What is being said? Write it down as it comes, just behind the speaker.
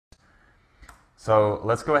So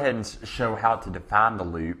let's go ahead and show how to define the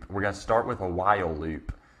loop. We're going to start with a while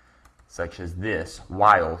loop, such as this,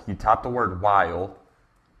 while. You type the word while,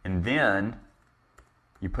 and then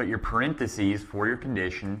you put your parentheses for your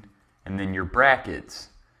condition, and then your brackets.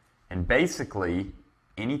 And basically,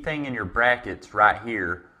 anything in your brackets right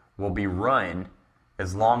here will be run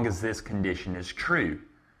as long as this condition is true.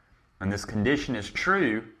 And this condition is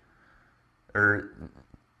true, or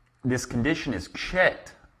this condition is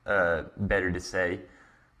checked, better to say.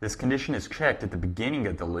 This condition is checked at the beginning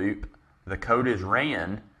of the loop, the code is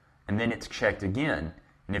ran, and then it's checked again.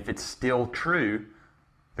 And if it's still true,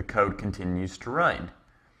 the code continues to run.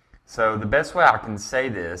 So the best way I can say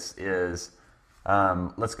this is,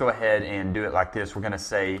 let's go ahead and do it like this. We're going to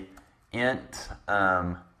say int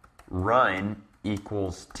run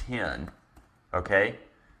equals 10, okay?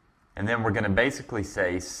 And then we're going to basically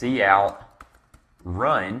say cout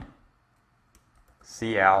run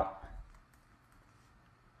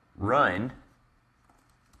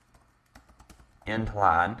end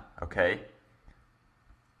line, okay?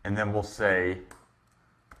 And then we'll say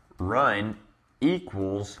run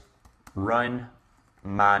equals run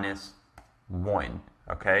minus 1,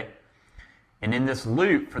 okay? And in this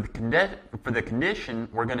loop, for the condition,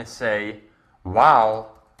 we're going to say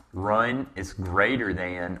while run is greater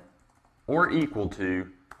than or equal to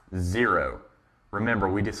 0. Remember,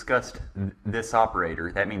 we discussed this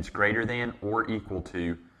operator. That means greater than or equal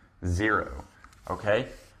to 0, okay?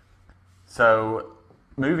 So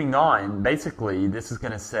moving on, basically this is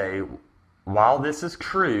going to say while this is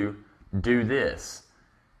true, do this.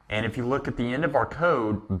 And if you look at the end of our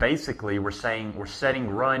code, basically we're setting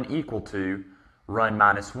run equal to run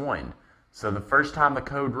minus 1. So the first time the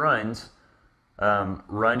code runs,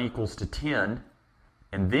 run equals to 10,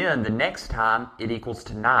 and then the next time it equals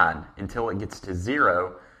to 9 until it gets to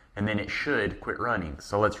 0, and then it should quit running.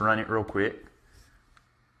 So let's run it real quick.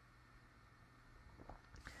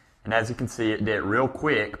 And as you can see, it did it real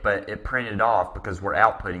quick, but it printed off because we're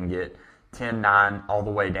outputting it 10, 9 all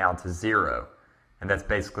the way down to 0. And that's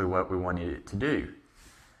basically what we wanted it to do.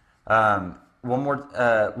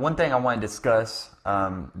 One thing I want to discuss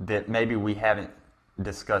that maybe we haven't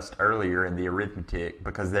discussed earlier in the arithmetic,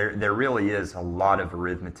 because there really is a lot of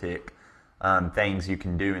arithmetic things you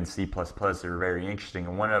can do in C++ that are very interesting.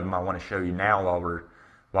 And one of them I want to show you now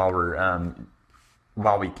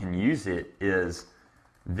while we can use it is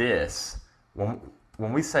this.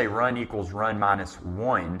 When we say run equals run minus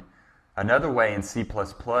 1, another way in C++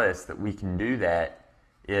 that we can do that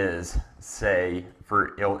is say,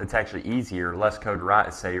 it's actually easier, less code to write,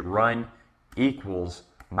 is say run equals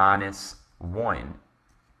minus 1.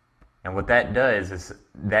 And what that does is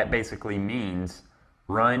that basically means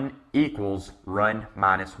run equals run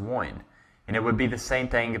minus 1. And it would be the same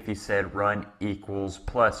thing if you said run equals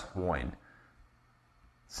plus 1.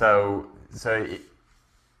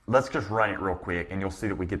 Let's just run it real quick and you'll see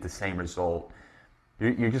that we get the same result.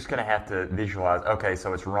 You're just going to have to visualize, okay,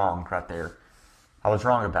 so it's wrong right there. I was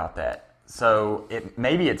wrong about that. So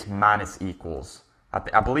maybe it's minus equals.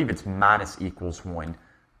 I believe it's minus equals 1.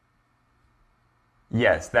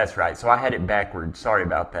 Yes, that's right. So I had it backwards. Sorry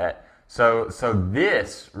about that. So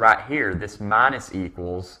this right here, this minus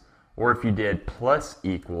equals, or if you did plus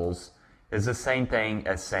equals, is the same thing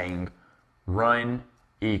as saying run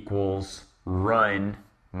equals run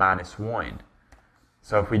minus 1.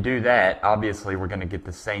 So if we do that, obviously we're going to get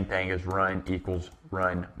the same thing as run equals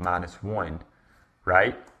run minus 1,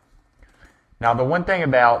 right? Now the one thing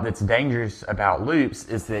that's dangerous about loops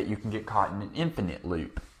is that you can get caught in an infinite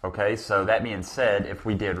loop. Okay, so that being said, if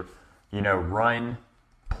we did, run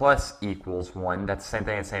plus equals 1, that's the same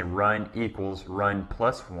thing as saying run equals run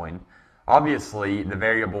plus 1. Obviously, the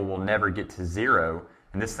variable will never get to 0,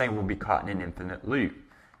 and this thing will be caught in an infinite loop.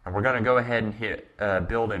 And we're going to go ahead and hit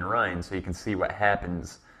build and run so you can see what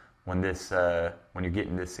happens when you get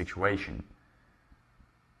in this situation.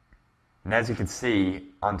 And as you can see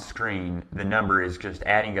on screen, the number is just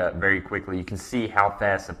adding up very quickly. You can see how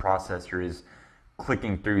fast the processor is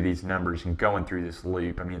clicking through these numbers and going through this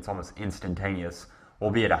loop. I mean, it's almost instantaneous.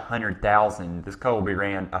 We'll be at 100,000. This code will be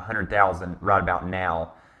ran 100,000 right about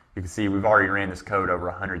now. You can see we've already ran this code over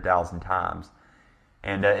 100,000 times.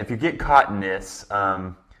 And if you get caught in this,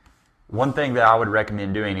 one thing that I would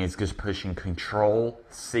recommend doing is just pushing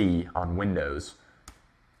Control-C on Windows,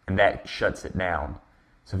 and that shuts it down.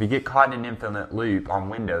 So if you get caught in an infinite loop on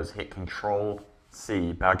Windows, hit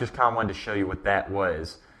Control-C. But I just kind of wanted to show you what that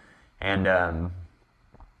was. And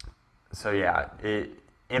so yeah,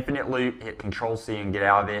 infinite loop, hit Control-C and get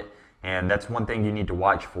out of it. And that's one thing you need to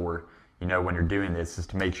watch for, when you're doing this, is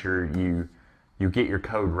to make sure you you get your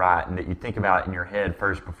code right and that you think about it in your head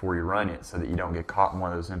first before you run it so that you don't get caught in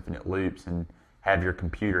one of those infinite loops and have your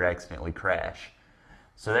computer accidentally crash.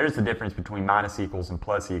 So there's the difference between minus equals and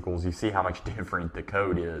plus equals. You see how much different the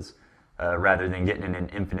code is. Rather than getting in an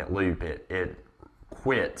infinite loop, it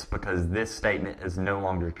quits because this statement is no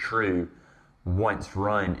longer true once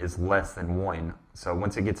run is less than 1. So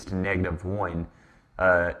once it gets to -1,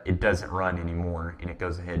 it doesn't run anymore and it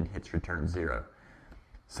goes ahead and hits return 0.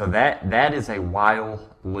 So that is a while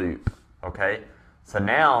loop, okay? So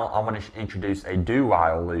now I want to introduce a do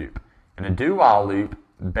while loop. And a do while loop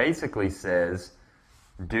basically says,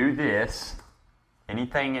 do this,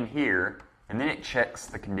 anything in here, and then it checks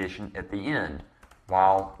the condition at the end,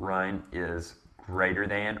 while run is greater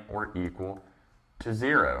than or equal to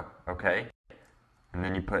 0, okay? And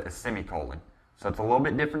then you put a semicolon. So it's a little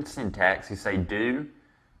bit different syntax. You say do,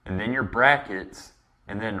 and then your brackets,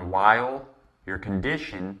 and then while, your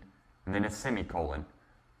condition, and then a semicolon.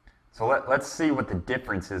 So let's see what the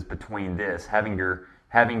difference is between this, having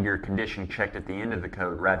your condition checked at the end of the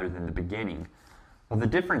code rather than the beginning. Well, the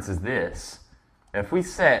difference is this. If we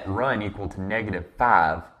set run equal to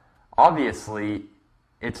 -5, obviously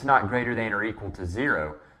it's not greater than or equal to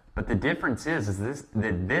 0. But the difference is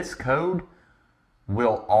that this code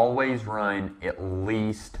will always run at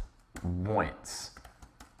least once.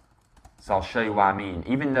 So I'll show you what I mean.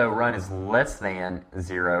 Even though run is less than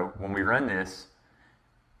 0, when we run this,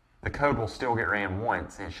 the code will still get ran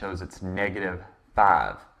once, and it shows it's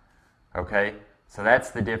 -5. Okay? So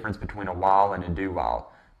that's the difference between a while and a do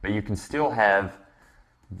while. But you can still have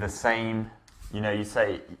the same, you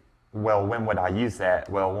say, well, when would I use that?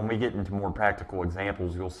 Well, when we get into more practical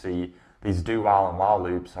examples, you'll see these do while and while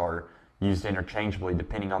loops are used interchangeably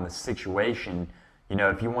depending on the situation.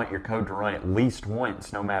 If you want your code to run at least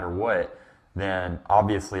once, no matter what, then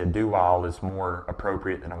obviously a do while is more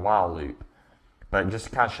appropriate than a while loop. But just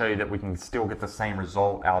to kind of show you that we can still get the same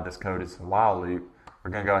result out of this code as a while loop,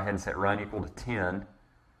 we're going to go ahead and set run equal to 10,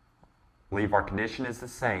 leave our condition as the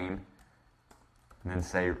same, and then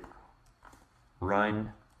say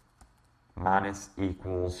run minus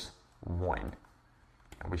equals 1.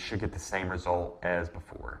 And we should get the same result as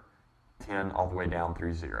before, 10 all the way down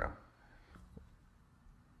through 0.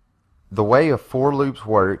 The way a for loops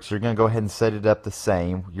works, you're going to go ahead and set it up the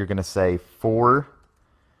same. You're going to say for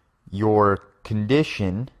your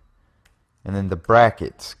condition and then the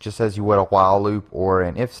brackets, just as you would a while loop or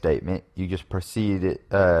an if statement. You just proceed it,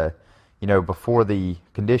 before the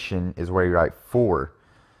condition is where you write for.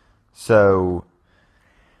 So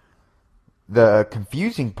the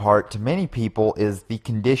confusing part to many people is the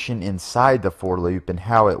condition inside the for loop and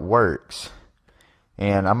how it works.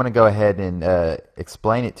 And I'm going to go ahead and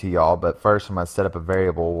explain it to y'all, but first I'm going to set up a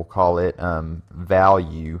variable. We'll call it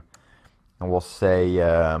value, and we'll say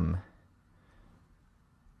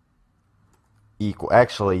equal.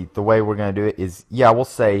 Actually, the way we're going to do it is, we'll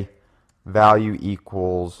say value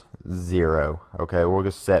equals 0. Okay, we're going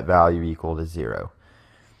to set value equal to 0.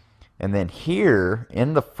 And then here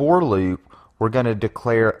in the for loop, we're going to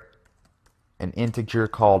declare an integer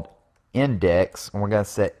called index, and we're going to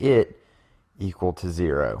set it equal to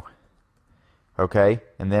 0. Okay,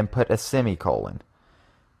 and then put a semicolon.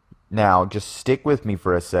 Now just stick with me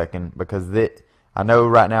for a second, because I know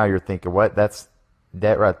right now you're thinking, what,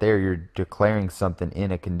 that right there, you're declaring something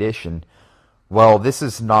in a condition. Well, this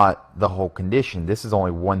is not the whole condition. This is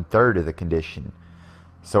only 1/3 of the condition.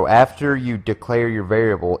 So after you declare your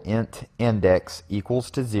variable int index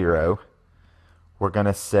equals to 0, we're going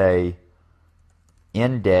to say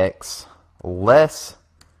index less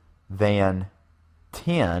than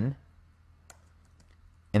 10,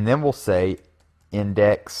 and then we'll say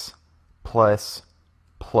index plus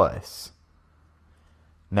plus.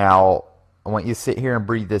 Now I want you to sit here and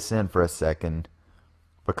breathe this in for a second,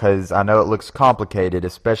 because I know it looks complicated,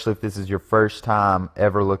 especially if this is your first time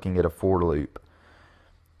ever looking at a for loop.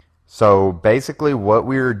 So basically what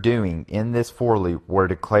we're doing in this for loop, we're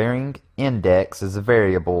declaring index as a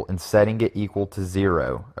variable and setting it equal to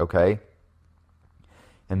 0, okay?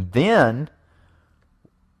 And then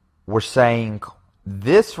we're saying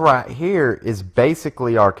this right here is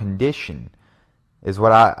basically our condition, is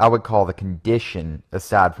what I would call the condition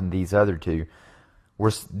aside from these other two.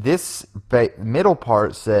 This middle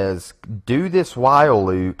part says do this while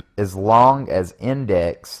loop as long as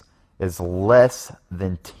index is less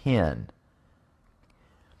than 10.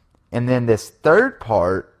 And then this third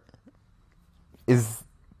part is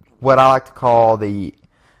what I like to call the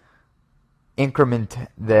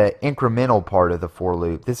incremental part of the for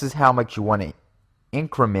loop. This is how much you want to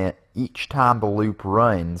increment each time the loop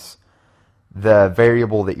runs the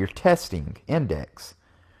variable that you're testing, index.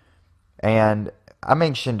 And I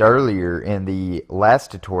mentioned earlier in the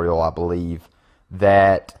last tutorial, I believe,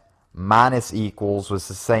 that minus equals was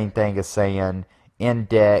the same thing as saying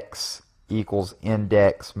index equals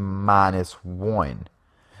index minus 1.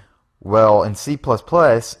 Well, in C++,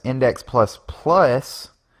 index plus plus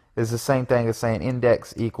is the same thing as saying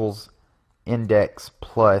index equals index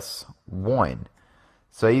plus 1.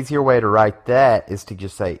 So easier way to write that is to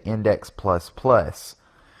just say index plus plus.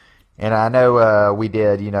 And I know we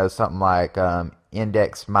did, something like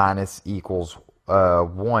index minus equals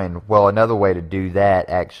 1. Well, another way to do that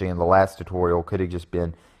actually in the last tutorial could have just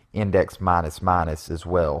been index minus minus as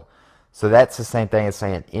well. So that's the same thing as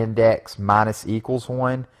saying index minus equals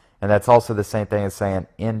 1. And that's also the same thing as saying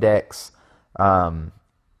index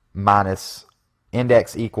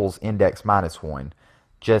index equals index minus 1.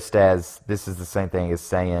 Just as this is the same thing as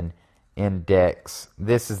saying index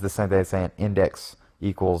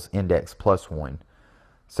equals index plus 1.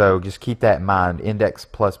 So just keep that in mind. Index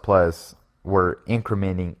plus plus, we're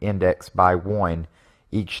incrementing index by 1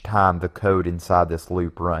 each time the code inside this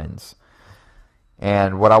loop runs.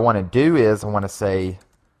 And what I want to do is I want to say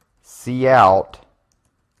cout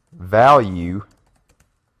value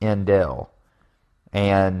indel.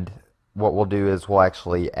 And what we'll do is we'll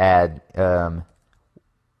actually add 5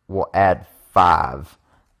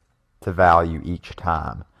 to value each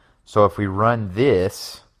time. So if we run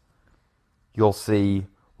this, you'll see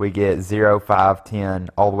we get 0, 5, 10,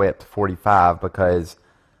 all the way up to 45 because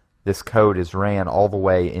this code is ran all the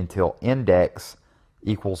way until index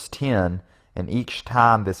equals 10, and each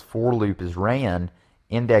time this for loop is ran,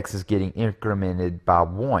 index is getting incremented by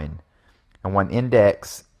 1. And when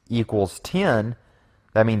index equals 10,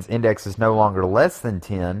 that means index is no longer less than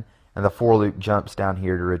 10, and the for loop jumps down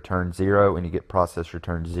here to return 0, and you get process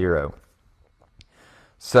return 0.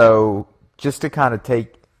 So just to kind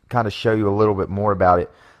of show you a little bit more about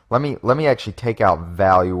it, let me actually take out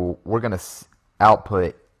value. We're going to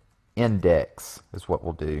output index is what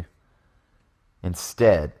we'll do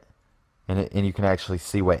instead, and you can actually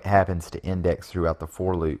see what happens to index throughout the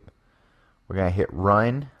for loop. We're going to hit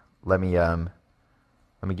run. Let me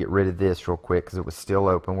get rid of this real quick because it was still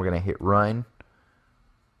open. We're going to hit run.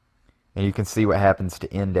 And you can see what happens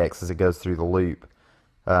to index as it goes through the loop.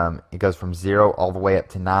 It goes from 0 all the way up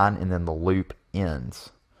to 9, and then the loop ends.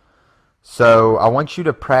 So I want you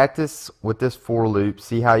to practice with this for loop,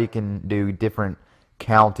 see how you can do different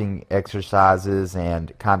counting exercises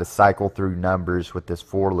and kind of cycle through numbers with this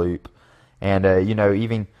for loop. And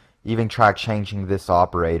even try changing this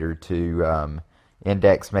operator to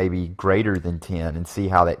index maybe greater than 10 and see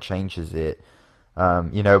how that changes it.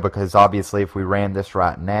 Because obviously if we ran this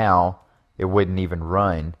right now, it wouldn't even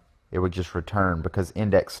run. It would just return because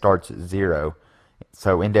index starts at 0.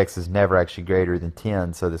 So index is never actually greater than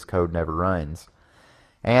 10, so this code never runs.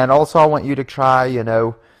 And also I want you to try,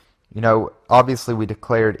 obviously we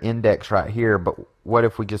declared index right here, but what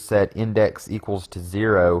if we just said index equals to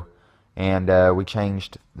 0 and we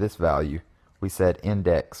changed this value? We said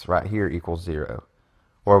index right here equals 0.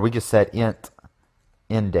 Or we just said int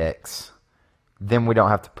index. Then we don't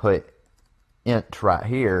have to put int right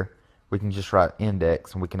here. We can just write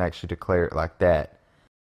index and we can actually declare it like that.